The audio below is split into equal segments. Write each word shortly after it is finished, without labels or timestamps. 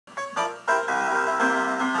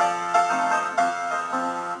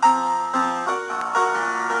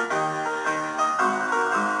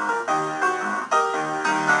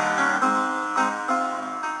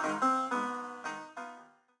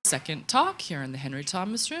second talk here in the Henry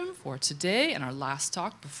Thomas Room for today and our last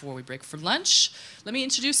talk before we break for lunch. Let me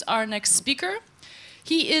introduce our next speaker.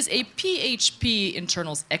 He is a PHP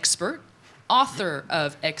internals expert, author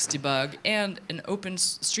of Xdebug, and an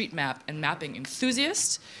OpenStreetMap and mapping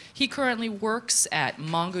enthusiast. He currently works at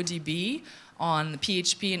MongoDB on the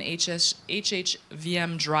PHP and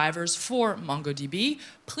HHVM drivers for MongoDB.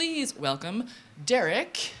 Please welcome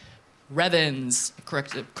Derick Rethans.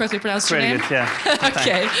 Correctly pronounced your name? Good, yeah.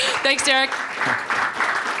 Okay, thanks, Derick.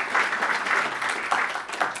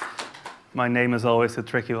 My name is always a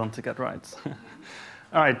tricky one to get right.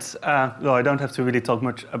 All right, well, I don't have to really talk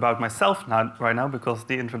much about myself right now because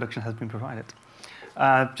the introduction has been provided.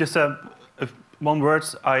 Just one word,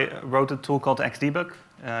 I wrote a tool called Xdebug.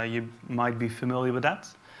 You might be familiar with that.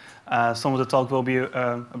 Some of the talk will be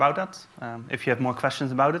about that. If you have more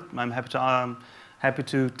questions about it, I'm happy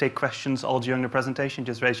to take questions all during the presentation.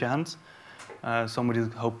 Just raise your hand. Somebody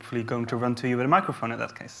is hopefully going to run to you with a microphone in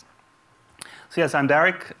that case. So yes, I'm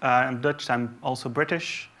Derick. I'm Dutch. I'm also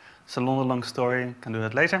British. It's a long story. Can do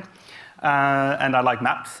that later. And I like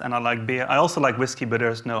maps and I like beer. I also like whiskey, but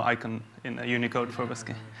there's no icon in Unicode for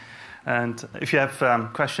whiskey. And if you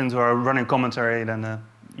have questions or a running commentary, then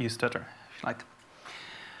use Twitter if you like.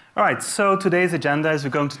 All right. So today's agenda is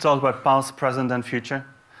we're going to talk about past, present, and future.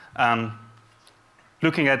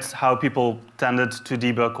 Looking at how people tended to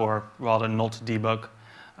debug, or rather not debug,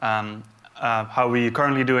 how we're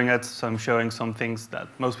currently doing it. So I'm showing some things that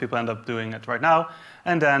most people end up doing it right now.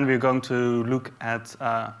 And then we're going to look at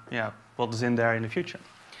what is in there in the future.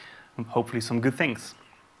 And hopefully some good things.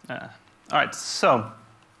 All right, so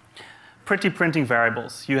pretty printing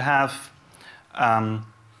variables. You have a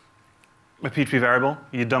PHP variable,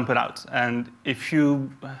 you dump it out. And if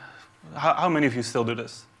you, how many of you still do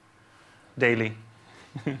this daily?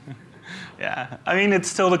 Yeah, I mean, it's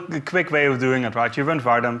still a quick way of doing it, right? You run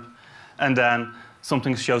var dump, and then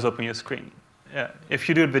something shows up on your screen. If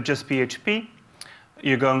you do it with just PHP,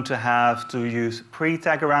 you're going to have to use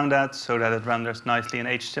pre-tag around that so that it renders nicely in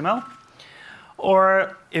HTML.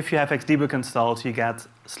 Or if you have Xdebug installed, you get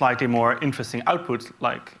slightly more interesting output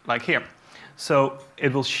like here. So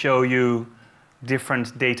it will show you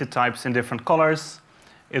different data types in different colors.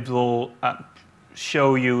 It will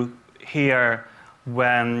show you here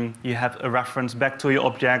when you have a reference back to your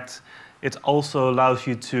object. It also allows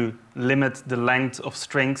you to limit the length of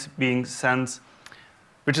strings being sent,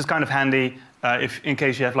 which is kind of handy if in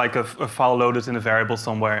case you have like a file loaded in a variable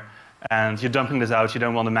somewhere and you're dumping this out, you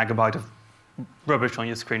don't want a megabyte of rubbish on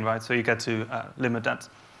your screen, right? So you get to limit that.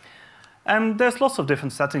 And there's lots of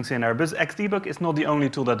different settings in there, but Xdebug is not the only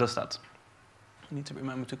tool that does that. You need to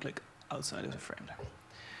remember to click outside of the frame there.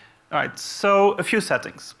 All right, so a few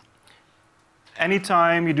settings.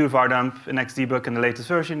 Anytime you do var dump in Xdebug in the latest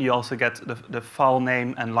version, you also get the file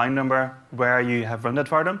name and line number where you have run that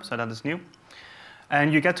var dump, so that is new.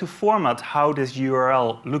 And you get to format how this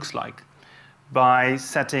URL looks like by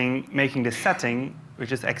making this setting,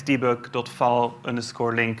 which is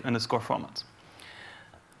xdebug.file_link_format.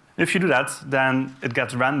 If you do that, then it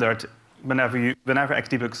gets rendered whenever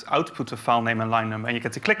Xdebug's outputs a file name and line number, and you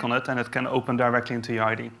get to click on it, and it can open directly into your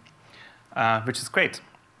IDE, which is great.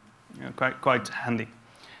 Quite handy.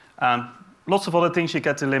 Lots of other things you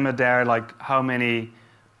get to limit there, like how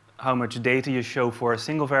much data you show for a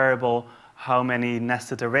single variable, how many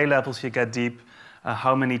nested array levels you get deep,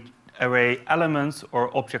 how many array elements or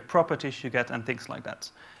object properties you get, and things like that.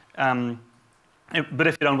 But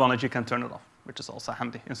if you don't want it, you can turn it off, which is also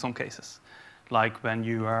handy in some cases. Like when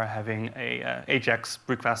you are having a AJAX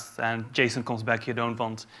request and JSON comes back, you don't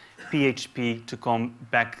want PHP to come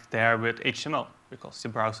back there with HTML, because the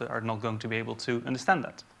browser are not going to be able to understand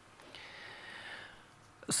that.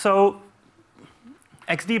 So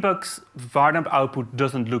Xdebug's var dump output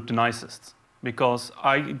doesn't look the nicest, because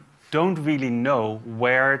I don't really know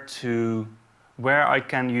where I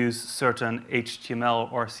can use certain HTML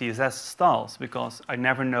or CSS styles, because I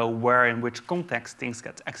never know where in which context things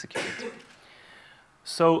get executed.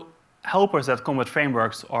 So helpers that come with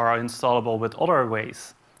frameworks are installable with other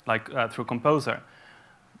ways, like through Composer.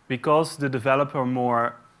 Because the developer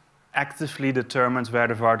more actively determines where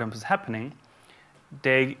the var dump is happening,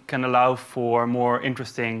 they can allow for more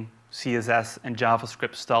interesting CSS and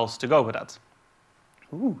JavaScript styles to go with that.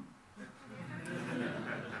 Ooh.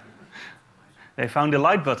 They found the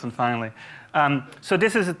like button finally. So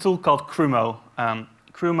this is a tool called Crumo.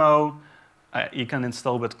 Crumo you can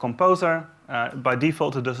install with Composer. By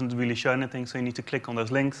default, it doesn't really show anything, so you need to click on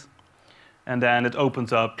those links. And then it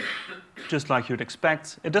opens up just like you'd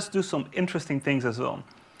expect. It does do some interesting things as well.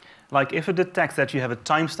 Like if it detects that you have a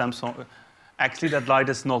timestamp, actually that light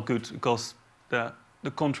is not good because the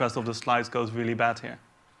the contrast of the slides goes really bad here.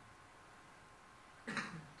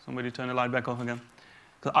 Somebody turn the light back off again.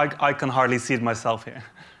 'Cause I can hardly see it myself here.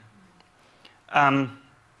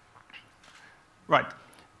 Right.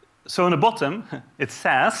 So on the bottom, it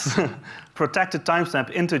says protected timestamp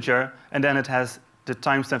integer, and then it has the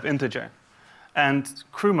timestamp integer. And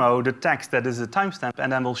Crumo detects that is a timestamp,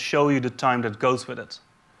 and then will show you the time that goes with it,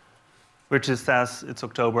 which it says it's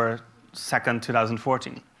October 2nd,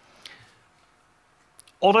 2014.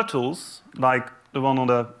 Other tools, like the one on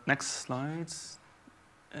the next slides,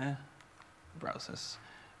 browsers,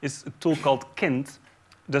 is a tool called Kint.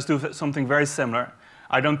 Does do something very similar.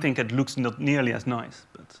 I don't think it looks not nearly as nice,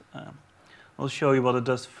 but I'll show you what it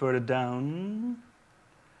does further down.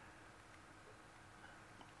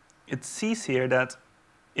 It sees here that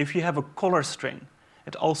if you have a color string,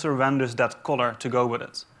 it also renders that color to go with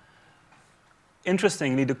it.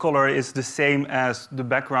 Interestingly, the color is the same as the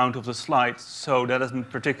background of the slide, so that isn't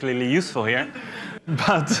particularly useful here,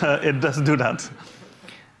 but it does do that.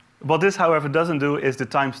 What this, however, doesn't do is the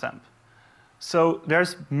timestamp. So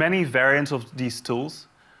there's many variants of these tools,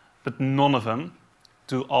 but none of them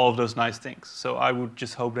do all of those nice things. So I would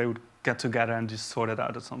just hope they would get together and just sort it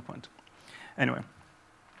out at some point. Anyway.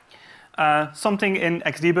 Something in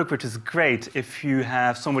Xdebug which is great if you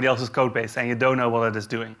have somebody else's code base and you don't know what it is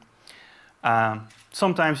doing.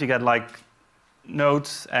 Sometimes you get like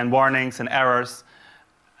notes and warnings and errors,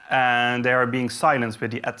 and they are being silenced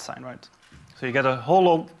with the @ sign, right? So you get a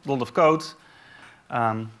whole lot of code,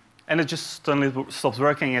 and it just suddenly stops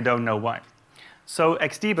working and you don't know why. So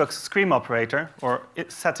Xdebug's scream operator, or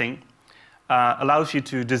its setting, allows you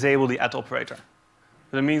to disable the @ operator.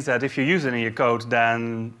 That means that if you use it in your code,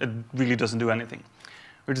 then it really doesn't do anything,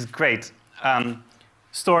 which is great.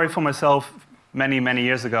 Story for myself many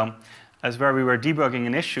years ago is where we were debugging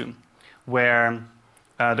an issue where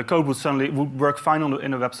the code would work fine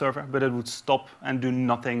in a web server, but it would stop and do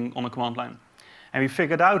nothing on a command line. And we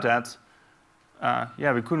figured out that,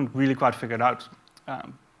 we couldn't really quite figure it out.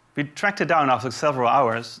 We tracked it down after several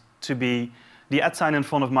hours to be the @ sign in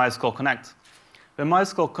front of MySQL Connect. When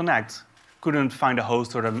MySQL Connect couldn't find a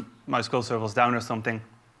host or the MySQL server was down or something,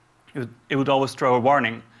 it would always throw a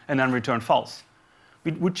warning and then return false.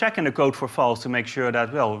 We would check in the code for false to make sure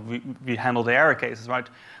that, well, we handle the error cases, right?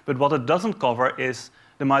 But what it doesn't cover is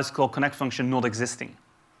the MySQL Connect function not existing,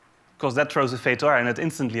 because that throws a fatal error and it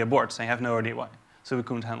instantly aborts, and you have no idea why. So we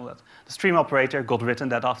couldn't handle that. The stream operator got written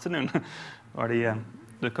that afternoon, or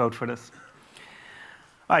the code for this.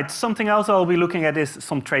 All right, something else I'll be looking at is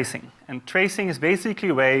some tracing. And tracing is basically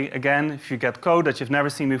a way, again, if you get code that you've never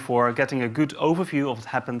seen before, getting a good overview of what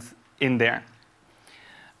happens in there.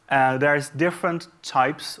 There's different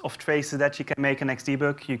types of traces that you can make in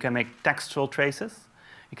Xdebug. You can make textual traces,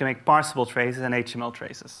 you can make parsable traces, and HTML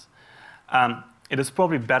traces. It is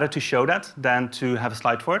probably better to show that than to have a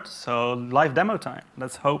slide for it. So live demo time.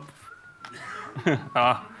 Let's hope.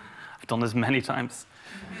 I've done this many times.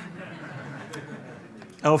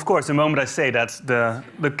 Oh, of course, the moment I say that,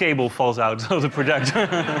 the cable falls out of the projector.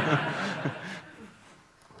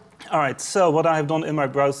 All right, so what I have done in my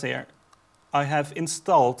browser here, I have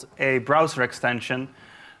installed a browser extension.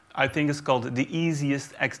 I think it's called the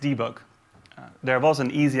easiest Xdebug. There was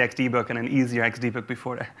an easy Xdebug and an easier Xdebug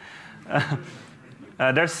before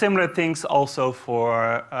there. There's similar things also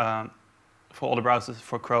for all the browsers,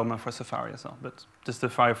 for Chrome and for Safari as well, but just the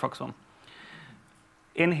Firefox one.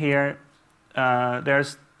 In here,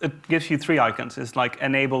 it gives you 3 icons. It's like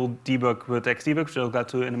enable debug with Xdebug, which we'll get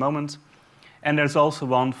to in a moment. And there's also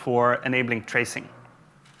one for enabling tracing.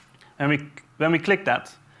 And when we click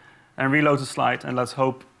that and reload the slide, and let's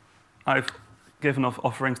hope I've given enough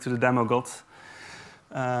offerings to the demo gods,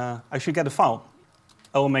 I should get a file.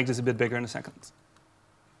 I will make this a bit bigger in a second.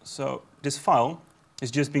 So this file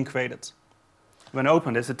is just being created. When I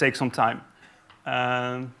open this, it takes some time.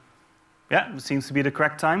 Yeah, it seems to be the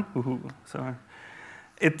correct time. So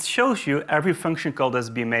it shows you every function call that's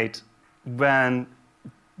been made when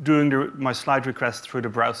doing my slide request through the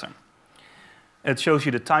browser. It shows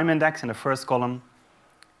you the time index in the first column.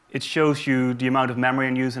 It shows you the amount of memory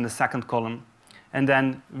in use in the second column. And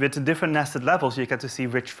then with the different nested levels, you get to see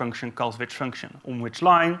which function calls which function, on which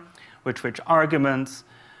line, which arguments.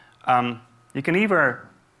 You can either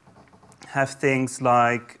have things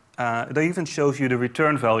like, it even shows you the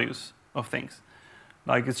return values of things.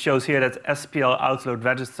 Like it shows here that SPL outload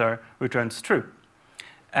register returns true.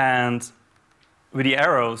 And with the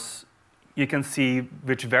arrows, you can see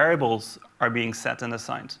which variables are being set and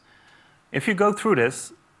assigned. If you go through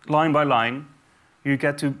this line by line, you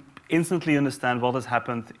get to instantly understand what has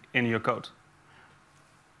happened in your code.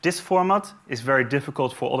 This format is very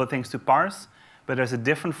difficult for other things to parse, but there's a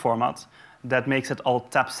different format that makes it all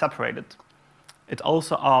tab separated. It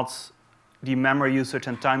also adds the memory usage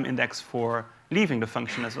and time index for leaving the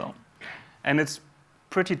function as well. And it's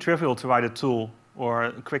pretty trivial to write a tool or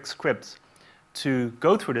a quick script to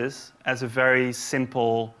go through this as a very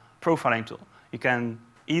simple profiling tool. You can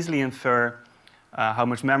easily infer how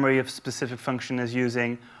much memory a specific function is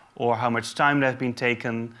using, or how much time they've been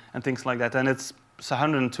taken, and things like that. And it's a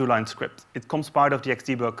 102-line script. It comes part of the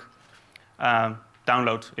Xdebug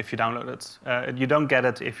download if you download it. You don't get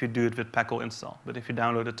it if you do it with Packle install, but if you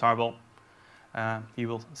download the tarball, you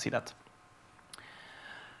will see that.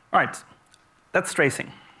 All right, that's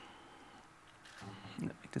tracing.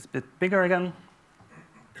 Make this a bit bigger again.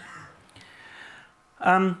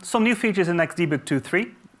 Some new features in Xdebug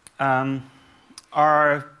 2.3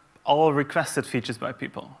 are all requested features by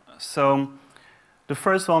people. So the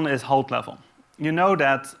first one is halt level. You know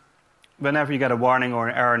that whenever you get a warning or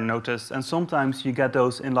an error notice, and sometimes you get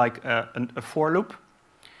those in like a for loop.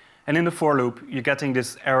 And in the for loop, you're getting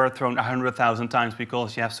this error thrown 100,000 times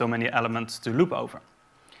because you have so many elements to loop over.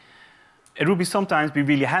 It would sometimes be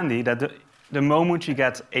really handy that the moment you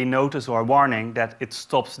get a notice or a warning, that it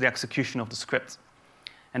stops the execution of the script.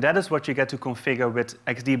 And that is what you get to configure with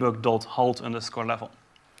xdebug.halt_level.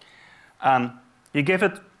 You give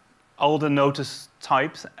it all the notice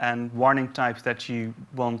types and warning types that you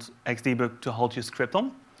want Xdebug to halt your script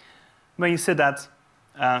on. When you set that,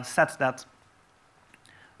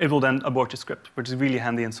 it will then abort your script, which is really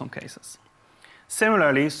handy in some cases.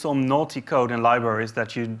 Similarly, some naughty code in libraries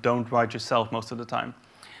that you don't write yourself most of the time,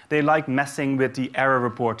 they like messing with the error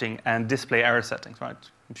reporting and display error settings, right?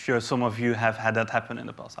 I'm sure some of you have had that happen in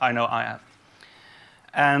the past. I know I have.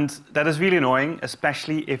 And that is really annoying,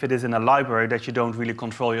 especially if it is in a library that you don't really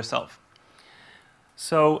control yourself.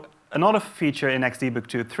 So another feature in Xdebug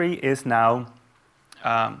 2.3 is now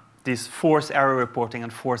this force error reporting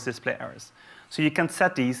and force display errors. So you can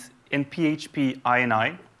set these in PHP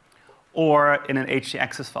INI or in an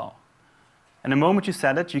htaccess file. And the moment you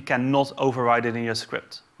set it, you cannot override it in your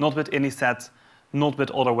script. Not with any set, not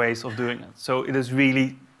with other ways of doing it. So it is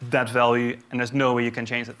really that value, and there's no way you can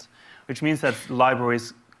change it. Which means that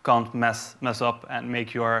libraries can't mess up and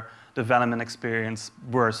make your development experience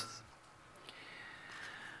worse.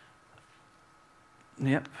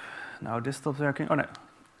 Yep, now this stops working. Oh no.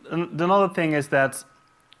 Another thing is that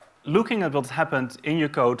looking at what's happened in your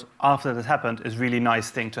code after that happened is a really nice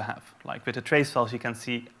thing to have. Like with the trace files, you can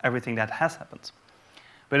see everything that has happened.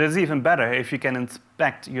 But it's even better if you can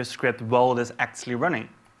inspect your script while it is actually running.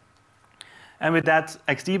 And with that,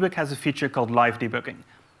 Xdebug has a feature called live debugging.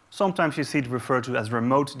 Sometimes you see it referred to as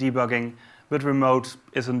remote debugging, but remote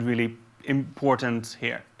isn't really important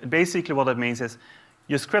here. Basically what it means is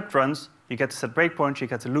your script runs, you get to set breakpoints, you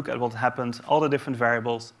get to look at what happened, all the different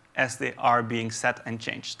variables as they are being set and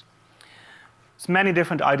changed. There's many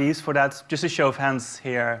different IDEs for that. Just a show of hands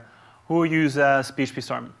here. Who uses PHP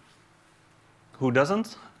Storm? Who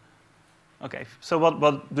doesn't? Okay, so what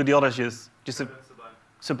do the others use? Just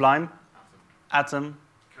Sublime? Atom?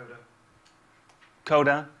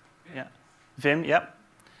 Coda? Yeah. Vim, yep.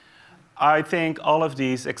 I think all of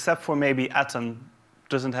these, except for maybe Atom,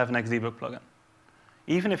 doesn't have an Xdebug plugin.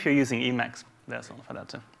 Even if you're using Emacs, there's one for that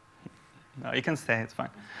too. No, you can stay, it's fine.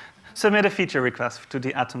 Submit a feature request to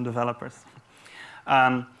the Atom developers.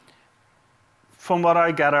 From what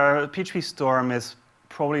I gather, PHP Storm is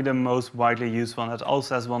probably the most widely used one. It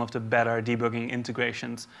also has one of the better debugging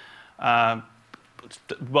integrations.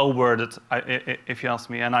 Well worded, if you ask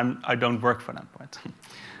me, and I don't work for them,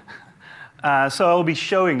 right? So I'll be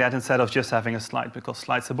showing that instead of just having a slide, because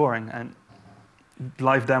slides are boring, and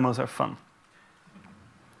live demos are fun.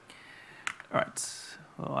 All right,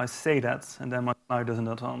 well, I say that, and then my slide doesn't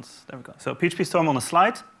advance. There we go. So PHP Storm on a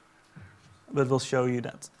slide, but we'll show you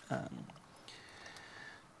that.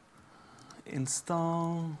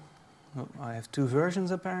 Install. Oh, I have two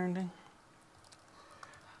versions, apparently.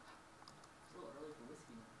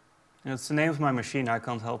 It's the name of my machine, I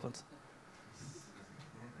can't help it.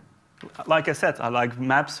 Like I said, I like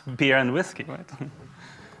maps, beer, and whiskey, right?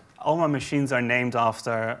 All my machines are named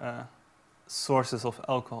after sources of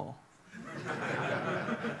alcohol.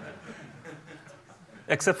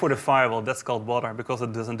 Except for the firewall, that's called water, because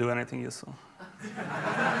it doesn't do anything useful.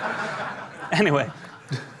 Anyway.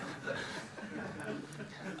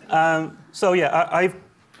 So yeah, I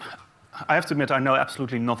have to admit I know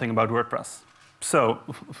absolutely nothing about WordPress. So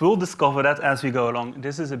we'll discover that as we go along.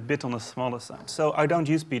 This is a bit on the smaller side. So I don't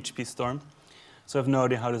use PHP Storm, so I have no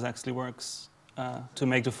idea how this actually works to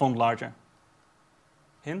make the font larger.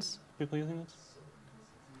 Hints? People using it?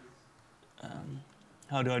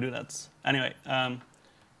 How do I do that? Anyway. There's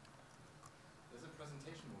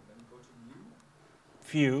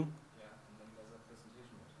view.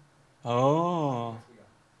 Oh.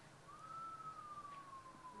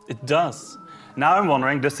 It does. Now I'm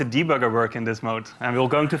wondering, does the debugger work in this mode? And we're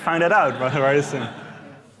going to find that out very soon.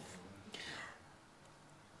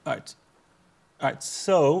 All right,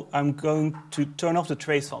 so I'm going to turn off the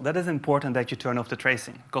trace file. That is important that you turn off the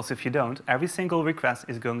tracing, because if you don't, every single request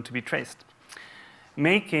is going to be traced,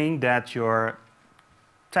 making that your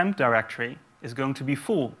temp directory is going to be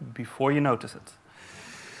full before you notice it.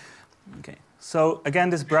 Okay, so again,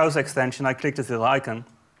 this browser extension, I click this little icon,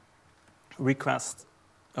 request.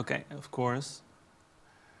 Okay, of course.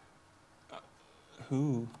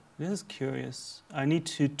 This is curious. I need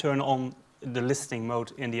to turn on the listing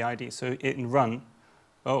mode in the ID. So in run,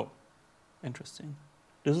 oh, interesting.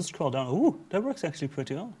 Does it scroll down? Ooh, that works actually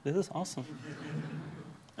pretty well. This is awesome.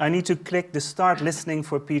 I need to click the start listening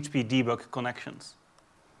for PHP debug connections.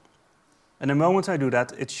 And the moment I do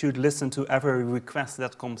that, it should listen to every request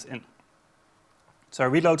that comes in. So I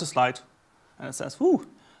reload the slide, and it says, ooh,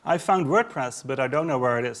 I found WordPress, but I don't know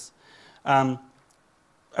where it is.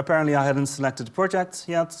 Apparently, I hadn't selected the project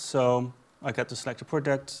yet, so I get to select the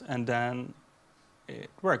project, and then it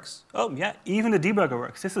works. Oh, yeah, even the debugger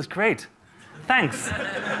works. This is great. Thanks.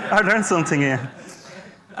 I learned something here.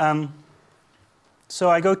 So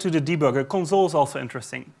I go to the debugger. Console is also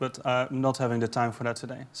interesting, but I'm not having the time for that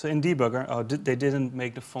today. So in debugger, oh, they didn't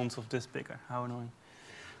make the fonts of this bigger. How annoying.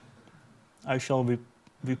 I shall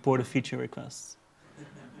report a feature request.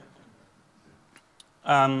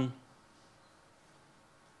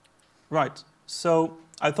 Right, so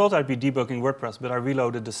I thought I'd be debugging WordPress, but I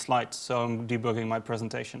reloaded the slides, so I'm debugging my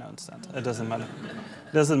presentation now instead. It doesn't matter.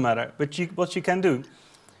 It doesn't matter. But what you can do,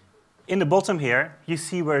 in the bottom here, you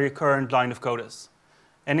see where your current line of code is.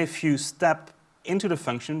 And if you step into the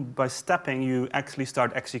function, by stepping, you actually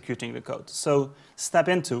start executing the code. So step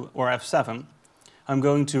into, or F7, I'm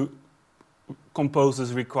going to compose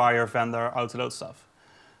this require vendor autoload stuff.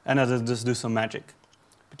 And that'll just do some magic.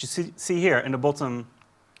 But you see here in the bottom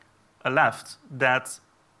left that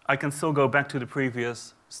I can still go back to the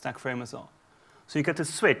previous stack frame as well. So you get to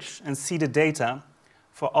switch and see the data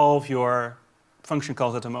for all of your function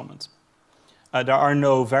calls at the moment. There are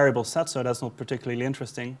no variables set, so that's not particularly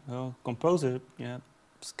interesting. Oh, composer, yeah,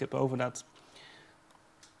 skip over that.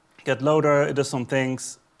 Get loader, it does some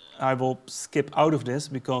things. I will skip out of this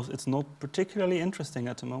because it's not particularly interesting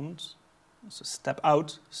at the moment. So step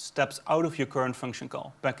out, steps out of your current function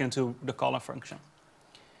call, back into the caller function.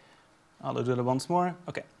 I'll do it once more.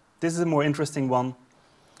 Okay, this is a more interesting one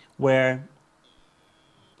where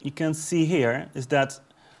you can see here is that,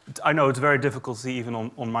 I know it's very difficult to see even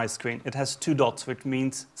on my screen. It has 2 dots, which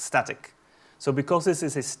means static. So because this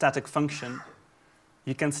is a static function,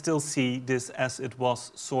 you can still see this as it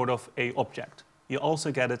was sort of a object. You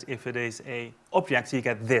also get it if it is a object, so you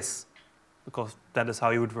get this, because that is how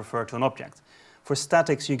you would refer to an object. For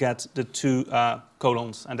statics, you get the 2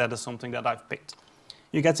 colons, and that is something that I've picked.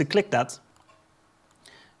 You get to click that,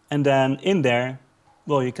 and then in there,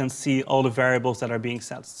 well, you can see all the variables that are being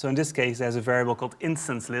set. So in this case, there's a variable called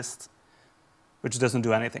instance list, which doesn't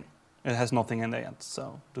do anything. It has nothing in there yet.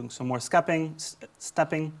 So doing some more stepping.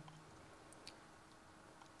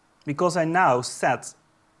 Because I now set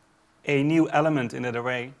a new element in that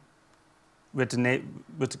array with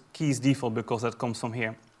the keys default, because that comes from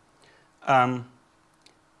here,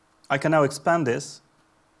 I can now expand this,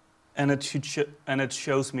 and it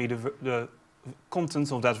shows me the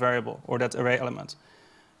contents of that variable or that array element.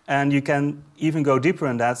 And you can even go deeper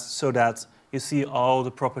in that so that you see all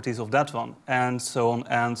the properties of that one, and so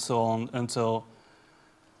on until...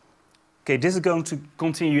 Okay, this is going to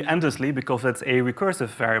continue endlessly because it's a recursive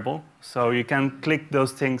variable. So you can click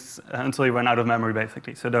those things until you run out of memory,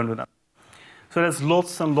 basically. So don't do that. So there's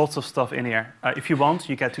lots and lots of stuff in here. If you want,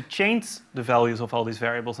 you get to change the values of all these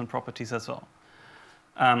variables and properties as well.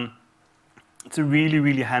 It's a really,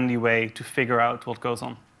 really handy way to figure out what goes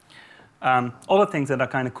on. Other things that are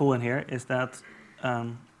kind of cool in here is that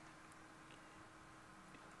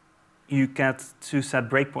you get to set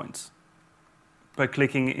breakpoints by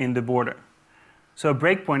clicking in the border. So a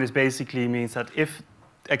breakpoint is basically means that if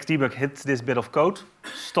Xdebug hits this bit of code,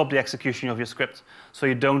 stop the execution of your script. So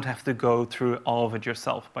you don't have to go through all of it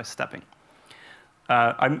yourself by stepping.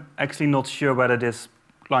 I'm actually not sure whether this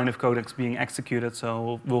line of code is being executed,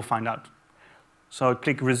 so we'll find out. So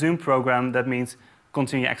click resume program, that means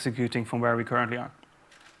continue executing from where we currently are.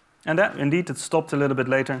 And that, indeed, it stopped a little bit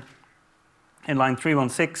later. In line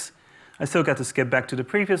 316, I still get to skip back to the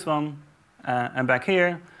previous one, and back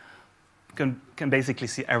here, can basically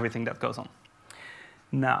see everything that goes on.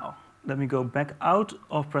 Now, let me go back out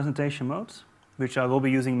of presentation mode, which I will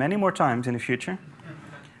be using many more times in the future.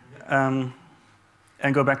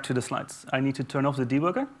 and go back to the slides. I need to turn off the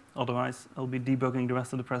debugger, otherwise I'll be debugging the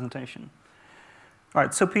rest of the presentation. All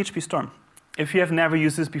right, so PHP Storm. If you have never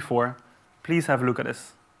used this before, please have a look at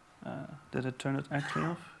this. Did it turn it actually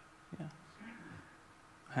off? Yeah.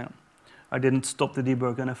 Hang on. I didn't stop the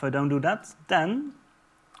debugger, and if I don't do that, then...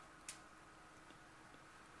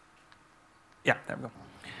 Yeah, there we go.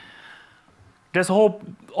 There's a whole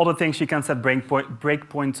other things you can set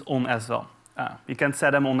breakpoints on as well. You can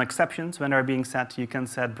set them on exceptions when they're being set. You can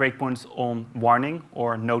set breakpoints on warning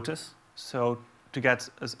or notice. So to get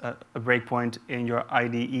a breakpoint in your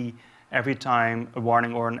IDE every time a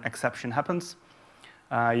warning or an exception happens.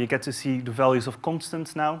 You get to see the values of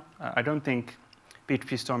constants now. I don't think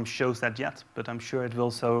PHP Storm shows that yet, but I'm sure it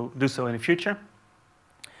will do so in the future.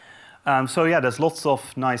 So yeah, there's lots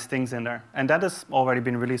of nice things in there. And that has already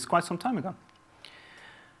been released quite some time ago.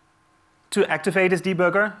 To activate this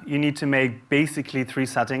debugger, you need to make basically 3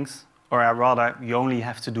 settings, or rather, you only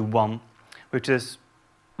have to do one, which is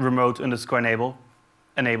remote_enable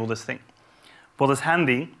this thing. What is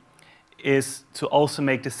handy is to also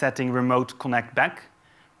make the setting remote connect back,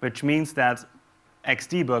 which means that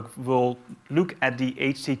Xdebug will look at the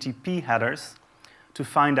HTTP headers to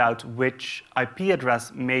find out which IP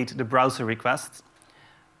address made the browser request,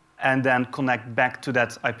 and then connect back to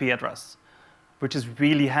that IP address, which is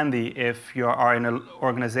really handy if you are in an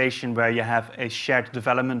organization where you have a shared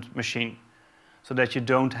development machine, so that you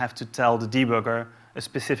don't have to tell the debugger a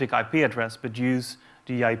specific IP address, but use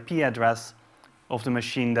the IP address of the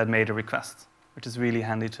machine that made a request, which is really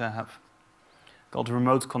handy to have, called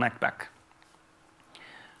remote connect back.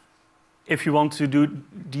 If you want to do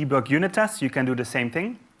debug unit tests, you can do the same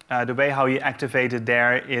thing. The way how you activate it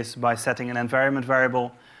there is by setting an environment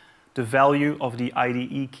variable. The value of the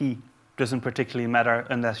IDE key doesn't particularly matter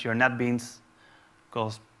unless you're NetBeans,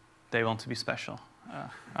 because they want to be special.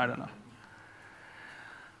 I don't know.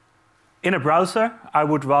 In a browser, I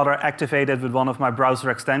would rather activate it with one of my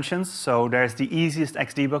browser extensions. So there's the easiest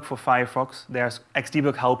Xdebug for Firefox. There's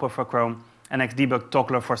Xdebug Helper for Chrome, and Xdebug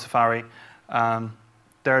Toggler for Safari.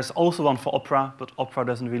 There's also one for Opera, but Opera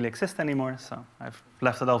doesn't really exist anymore, so I've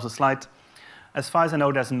left it off the slide. As far as I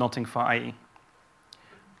know, there's nothing for IE.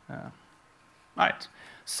 Right,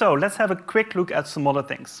 so let's have a quick look at some other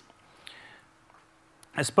things.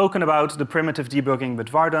 I've spoken about the primitive debugging with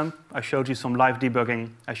var_dump. I showed you some live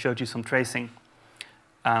debugging. I showed you some tracing.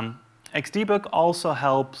 Xdebug also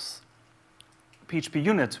helps PHP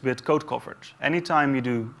unit with code coverage. Anytime you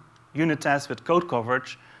do unit tests with code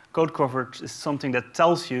coverage is something that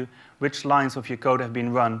tells you which lines of your code have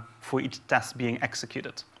been run for each test being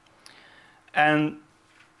executed. And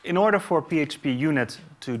in order for PHP unit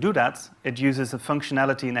to do that, it uses a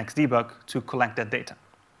functionality in Xdebug to collect that data.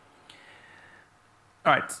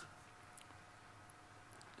 All right.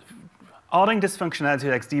 Adding this functionality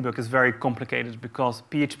to Xdebug is very complicated because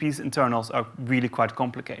PHP's internals are really quite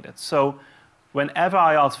complicated. So whenever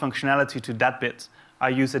I add functionality to that bit, I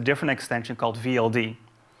use a different extension called VLD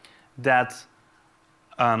that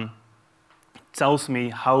tells me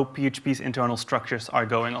how PHP's internal structures are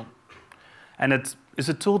going on. And it is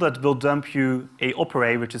a tool that will dump you a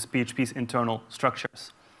operary, which is PHP's internal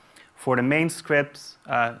structures, for the main scripts,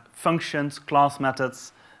 functions, class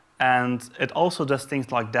methods, and it also does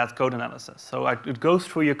things like that code analysis. So it goes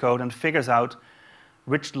through your code and figures out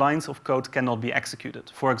which lines of code cannot be executed.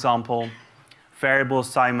 For example, variable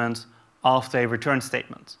assignment after a return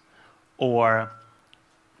statement, or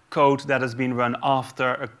code that has been run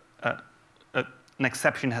after an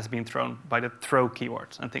exception has been thrown by the throw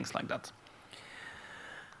keyword and things like that.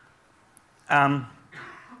 And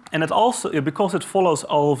it also, because it follows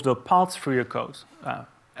all of the paths through your code,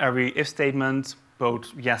 every if statement,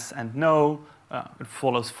 both yes and no, it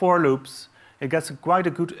follows for loops, it gets quite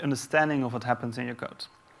a good understanding of what happens in your code.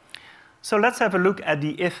 So let's have a look at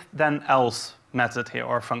the if-then-else method here,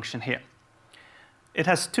 or function here. It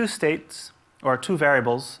has 2 states, or 2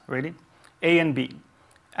 variables, really, A and B.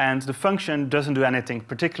 And the function doesn't do anything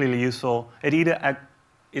particularly useful.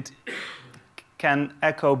 It can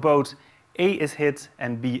echo both A is hit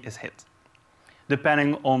and B is hit,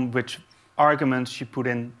 depending on which arguments you put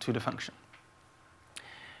into the function.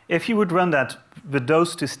 If you would run that with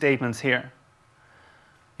those 2 statements here,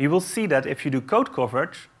 you will see that if you do code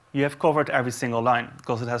coverage, you have covered every single line,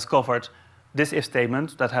 because it has covered this if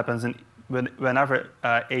statement that happens whenever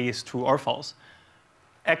A is true or false.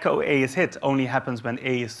 Echo A is hit only happens when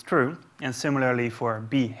A is true, and similarly for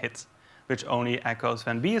B hit, which only echoes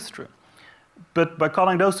when B is true. But by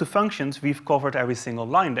calling those 2 functions, we've covered every single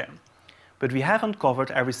line there. But we haven't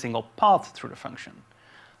covered every single path through the function.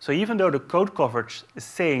 So even though the code coverage is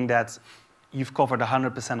saying that you've covered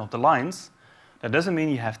 100% of the lines, that doesn't mean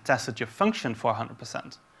you have tested your function for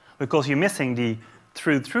 100%, because you're missing the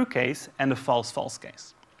true-true case and the false-false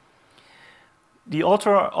case. The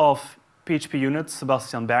author of PHP Unit,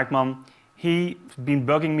 Sebastian Bergman, he's been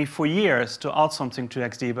bugging me for years to add something to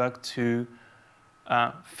Xdebug to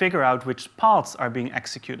figure out which paths are being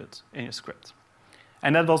executed in your script.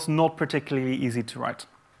 And that was not particularly easy to write.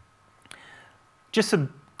 Just a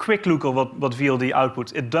quick look at what VLD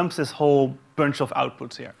outputs. It dumps this whole bunch of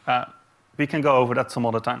outputs here. We can go over that some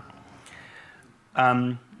other time.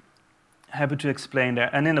 Happy to explain there.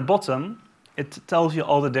 And in the bottom, it tells you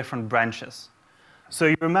all the different branches. So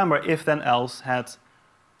you remember if then else had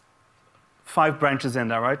 5 branches in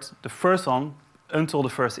there, right? The first one until the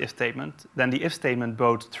first if statement, then the if statement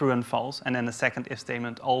both true and false, and then the second if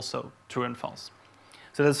statement also true and false.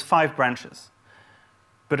 So there's 5 branches,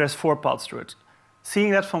 but there's 4 paths to it.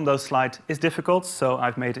 Seeing that from those slides is difficult, so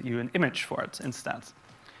I've made you an image for it instead.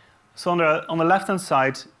 So on the left-hand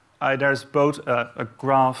side, there's both a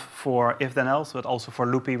graph for if then else, but also for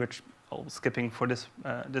loopy, which I'm skipping for this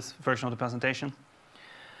version of the presentation.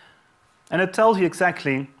 And it tells you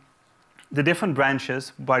exactly the different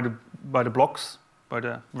branches by the blocks, by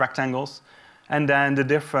the rectangles, and then the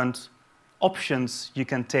different options you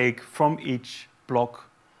can take from each block,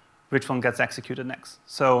 which one gets executed next.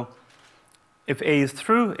 So if A is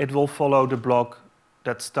true, it will follow the block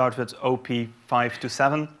that starts with OP 5 to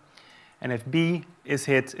 7. And if B is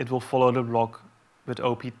hit, it will follow the block with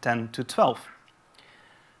OP 10 to 12.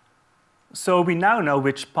 So we now know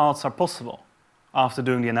which paths are possible after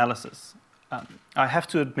doing the analysis. I have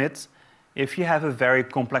to admit, if you have a very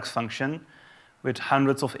complex function with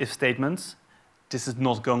hundreds of if statements, this is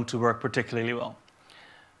not going to work particularly well.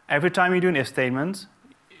 Every time you do an if statement,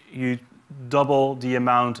 you double the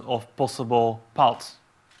amount of possible paths.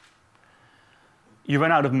 You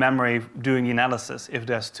run out of memory doing the analysis if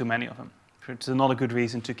there's too many of them. It's not a good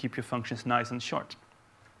reason to keep your functions nice and short.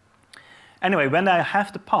 Anyway, when I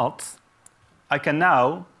have the paths, I can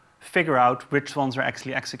now figure out which ones are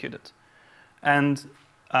actually executed. And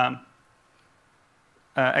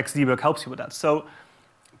Xdebug helps you with that. So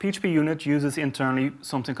PHP Unit uses internally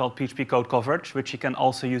something called PHP code coverage, which you can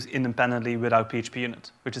also use independently without PHP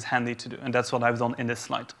Unit, which is handy to do. And that's what I've done in this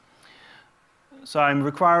slide. So I'm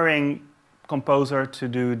requiring Composer to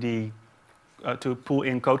do to pull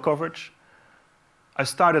in code coverage. I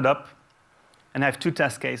start it up, and I have 2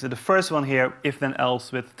 test cases. The first one here, if then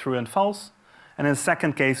else with true and false, and then the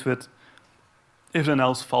second case with if then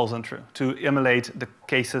else false and true, to emulate the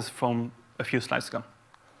cases from a few slides ago.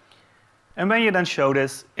 And when you then show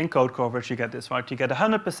this in code coverage, you get this, right? You get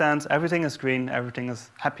 100%, everything is green, everything is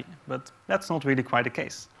happy. But that's not really quite the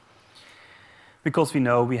case, because we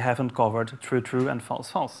know we haven't covered true, true, and false,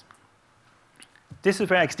 false. This is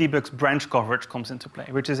where Xdebug's branch coverage comes into play,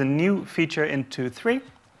 which is a new feature in 2.3.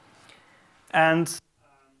 And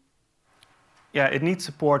yeah, it needs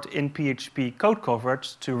support in PHP code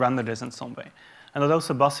coverage to render this in some way. And although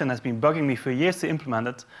Sebastian has been bugging me for years to implement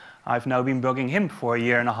it, I've now been bugging him for 1.5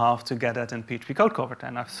 years to get that in PHP code coverage.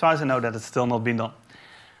 And as far as I know, that it's still not been done.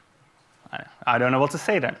 I don't know what to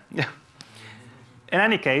say there. In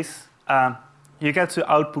any case, you get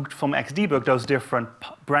to output from Xdebug those different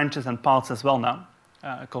branches and paths as well now,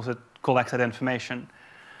 because it collects that information.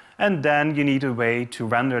 And then you need a way to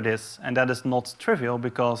render this. And that is not trivial,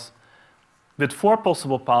 because with 4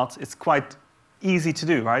 possible paths, it's quite easy to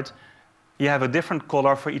do, right? You have a different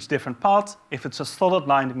color for each different path. If it's a solid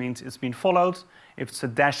line, it means it's been followed. If it's a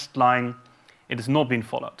dashed line, it has not been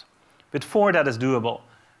followed. With 4, that is doable.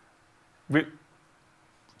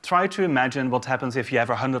 Try to imagine what happens if you have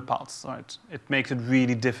 100 paths, right? It makes it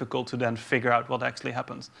really difficult to then figure out what actually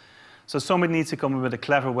happens. So somebody needs to come up with a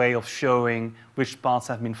clever way of showing which paths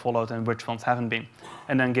have been followed and which ones haven't been,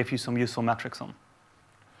 and then give you some useful metrics on.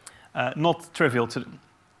 Not trivial to do.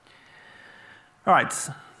 All right.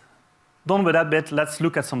 Done with that bit, let's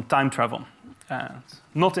look at some time travel.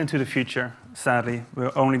 Not into the future, sadly.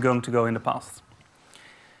 We're only going to go in the past.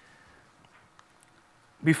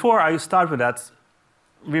 Before I start with that,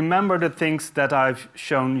 remember the things that I've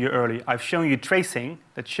shown you earlier. I've shown you tracing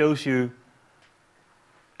that shows you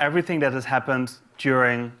everything that has happened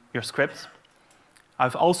during your script.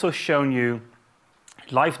 I've also shown you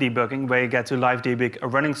live debugging, where you get to live debug a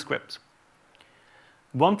running script.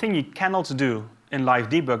 One thing you cannot do in live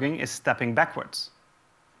debugging is stepping backwards.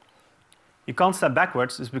 You can't step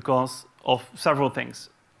backwards is because of several things.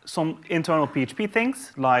 Some internal PHP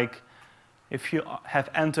things, like if you have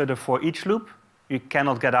entered a for each loop, you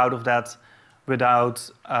cannot get out of that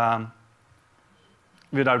without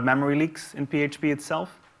memory leaks in PHP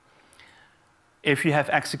itself. If you have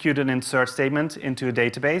executed an insert statement into a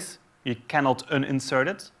database, you cannot uninsert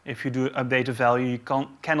it. If you do update a value, you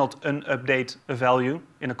cannot unupdate a value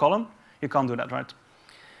in a column. You can't do that, right?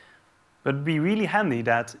 But it'd be really handy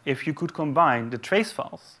that if you could combine the trace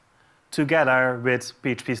files together with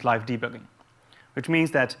PHP's live debugging, which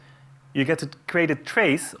means that you get to create a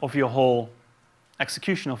trace of your whole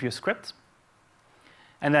execution of your script,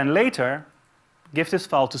 and then later give this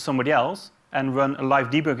file to somebody else and run a live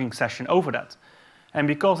debugging session over that. And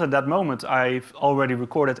because at that moment I've already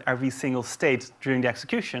recorded every single state during the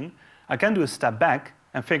execution, I can do a step back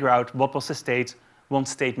and figure out what was the state one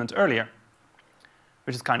statement earlier,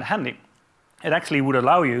 which is kind of handy. It actually would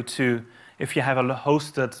allow you to, if you have a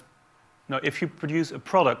hosted, if you produce a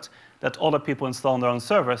product that other people install on their own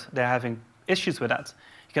servers, they're having issues with that.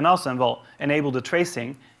 You can ask them, well, enable the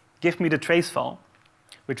tracing, give me the trace file,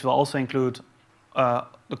 which will also include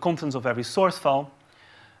the contents of every source file,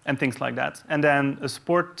 and things like that. And then a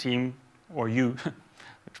support team, or you,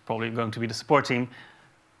 which is probably going to be the support team,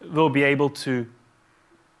 will be able to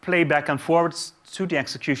play back and forwards to the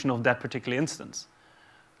execution of that particular instance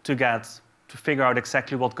to figure out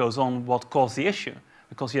exactly what goes on, what caused the issue,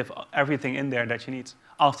 because you have everything in there that you need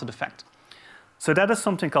after the fact. So that is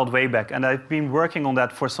something called Wayback, and I've been working on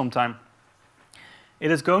that for some time. It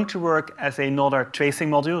is going to work as another tracing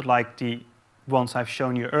module, like the ones I've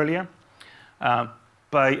shown you earlier,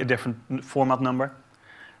 by a different format number.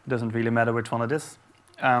 It doesn't really matter which one it is.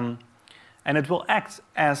 And it will act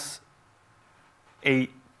as a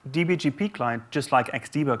DBGP client, just like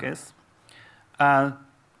Xdebug is,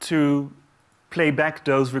 to play back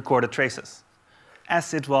those recorded traces,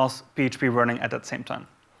 as it was PHP running at that same time.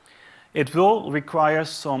 It will require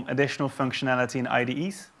some additional functionality in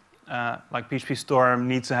IDEs, like PHP Storm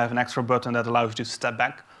needs to have an extra button that allows you to step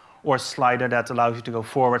back, or a slider that allows you to go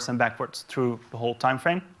forwards and backwards through the whole time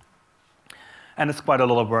frame. And it's quite a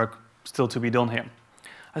lot of work still to be done here.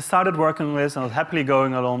 I started working on this and I was happily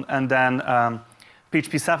going along, and then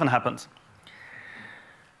PHP 7 happened.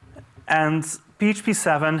 And PHP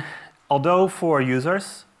 7, although for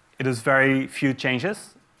users, it is very few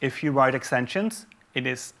changes. If you write extensions, it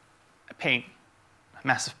is a pain, a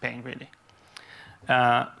massive pain, really.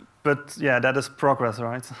 But yeah, that is progress,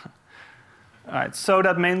 right? All right, so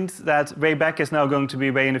that means that Wayback is now going to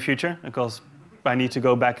be way in the future, because I need to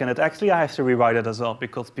go back in it. Actually, I have to rewrite it as well,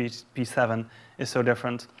 because PHP 7 is so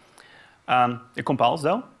different. It compiles,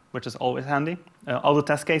 though, which is always handy. All the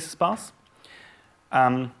test cases pass.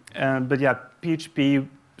 But yeah, PHP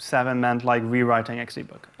 7 meant like rewriting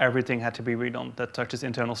Xdebug. Everything had to be redone that touches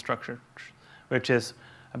internal structure, which is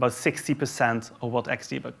about 60% of what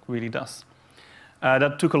Xdebug really does.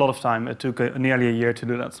 That took a lot of time. It took nearly a year to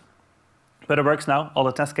do that. But it works now. All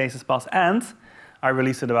the test cases pass. And I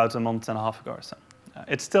released it about a month and a half ago or so.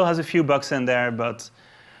 It still has a few bugs in there, but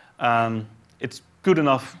it's good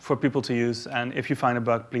enough for people to use. And if you find a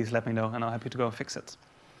bug, please let me know, and I'm happy to go fix it.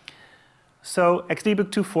 So Xdebug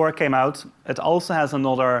 2.4 came out. It also has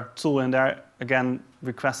another tool in there, again,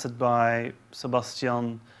 requested by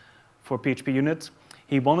Sebastian for PHP Unit.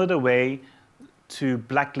 He wanted a way to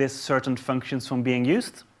blacklist certain functions from being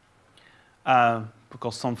used,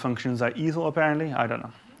 because some functions are evil, apparently. I don't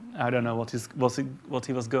know. I don't know what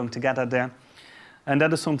he was going to get at there. And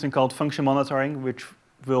that is something called function monitoring, which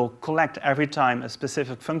will collect every time a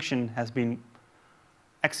specific function has been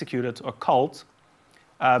executed or called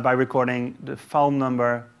by recording the file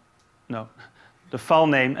number, the file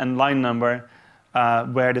name and line number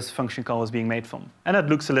where this function call is being made from. And it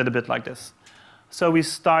looks a little bit like this. So we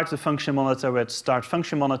start the function monitor with start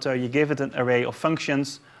function monitor. You give it an array of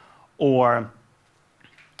functions or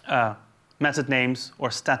method names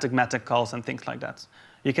or static method calls and things like that.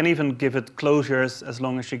 You can even give it closures as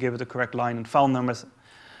long as you give it the correct line and file numbers.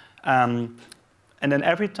 And then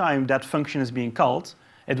every time that function is being called,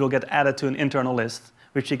 it will get added to an internal list,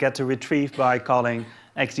 which you get to retrieve by calling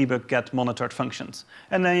Xdebug get monitored functions.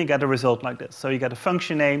 And then you get a result like this. So you get a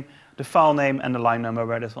function name, the file name, and the line number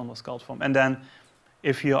where this one was called from. And then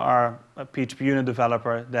if you are a PHP Unit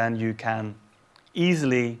developer, then you can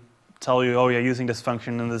easily tell you, oh, you're using this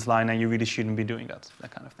function in this line, and you really shouldn't be doing that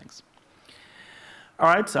kind of things. All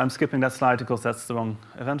right, so I'm skipping that slide because that's the wrong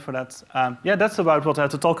event for that. Yeah, that's about what I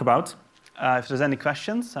had to talk about. If there's any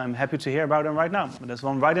questions, I'm happy to hear about them right now. There's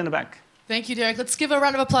one right in the back. Thank you, Derick. Let's give a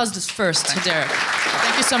round of applause just first to Derick.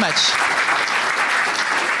 Thank you so much.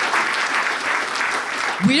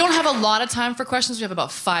 We don't have a lot of time for questions. We have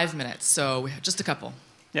about 5 minutes, so we have just a couple.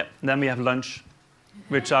 Yep, then we have lunch,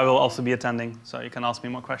 which I will also be attending, so you can ask me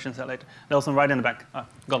more questions there later. There's one right in the back.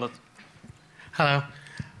 Got it. Hello.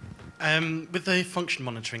 With the function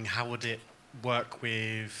monitoring, how would it work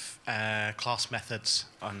with class methods,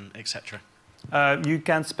 etc.? You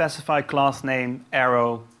can specify class name,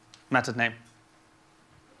 arrow, method name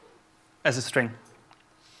as a string.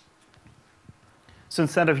 So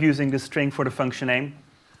instead of using the string for the function name,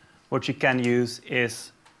 what you can use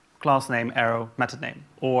is class name, arrow, method name,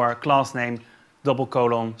 or class name, double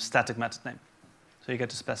colon, static method name. So you get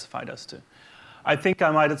to specify those two. I think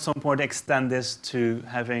I might at some point extend this to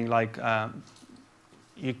having like,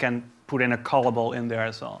 you can put in a callable in there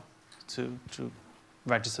as well to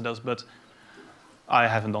register those, but I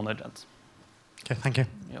haven't done it yet. Okay, thank you.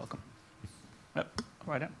 You're welcome. Yep,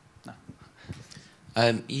 right there.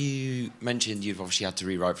 No. You mentioned you've obviously had to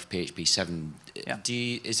rewrite for PHP 7. Yeah.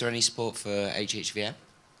 Is there any support for HHVM?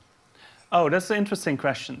 Oh, that's an interesting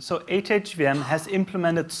question. So HHVM has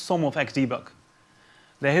implemented some of Xdebug.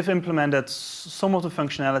 They have implemented some of the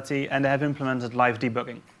functionality, and they have implemented live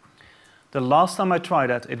debugging. The last time I tried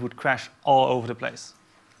that, it would crash all over the place.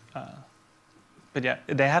 But yeah,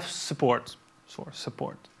 they have support,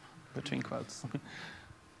 support, between quotes.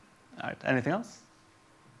 All right, anything else?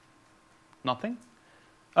 Nothing?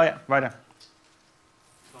 Oh yeah, right there.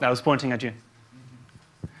 I was pointing at you.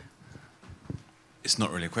 It's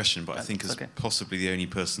not really a question, but I think as okay. possibly the only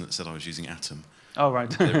person that said I was using Atom. Oh, right.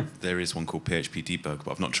 there is one called PHP Debug,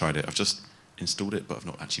 but I've not tried it. I've just installed it, but I've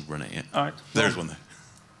not actually run it yet. All right. There is one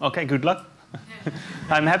though. Okay, good luck.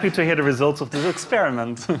 I'm happy to hear the results of this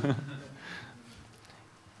experiment. All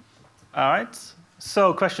right.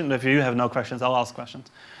 So question, if you have no questions, I'll ask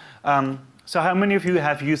questions. So how many of you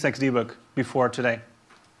have used Xdebug before today?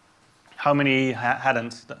 How many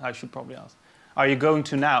hadn't? I should probably ask. Are you going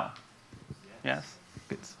to now? Yes?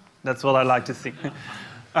 Good. That's what I like to see.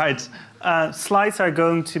 All right. Slides are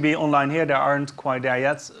going to be online here. They aren't quite there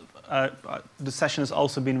yet. The session has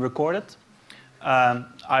also been recorded.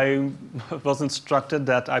 I was instructed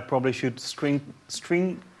that I probably should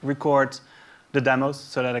screen record the demos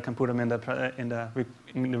so that I can put them in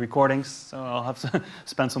the recordings. So I'll have to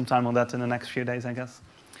spend some time on that in the next few days, I guess.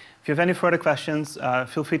 If you have any further questions,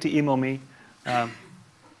 feel free to email me.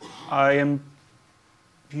 I am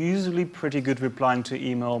usually pretty good replying to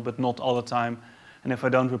email, but not all the time. And if I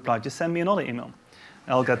don't reply, just send me another email.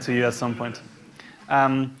 I'll get to you at some point.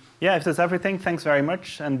 Yeah, if that's everything, thanks very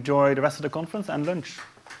much. Enjoy the rest of the conference and lunch.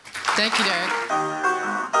 Thank you,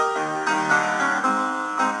 Derick.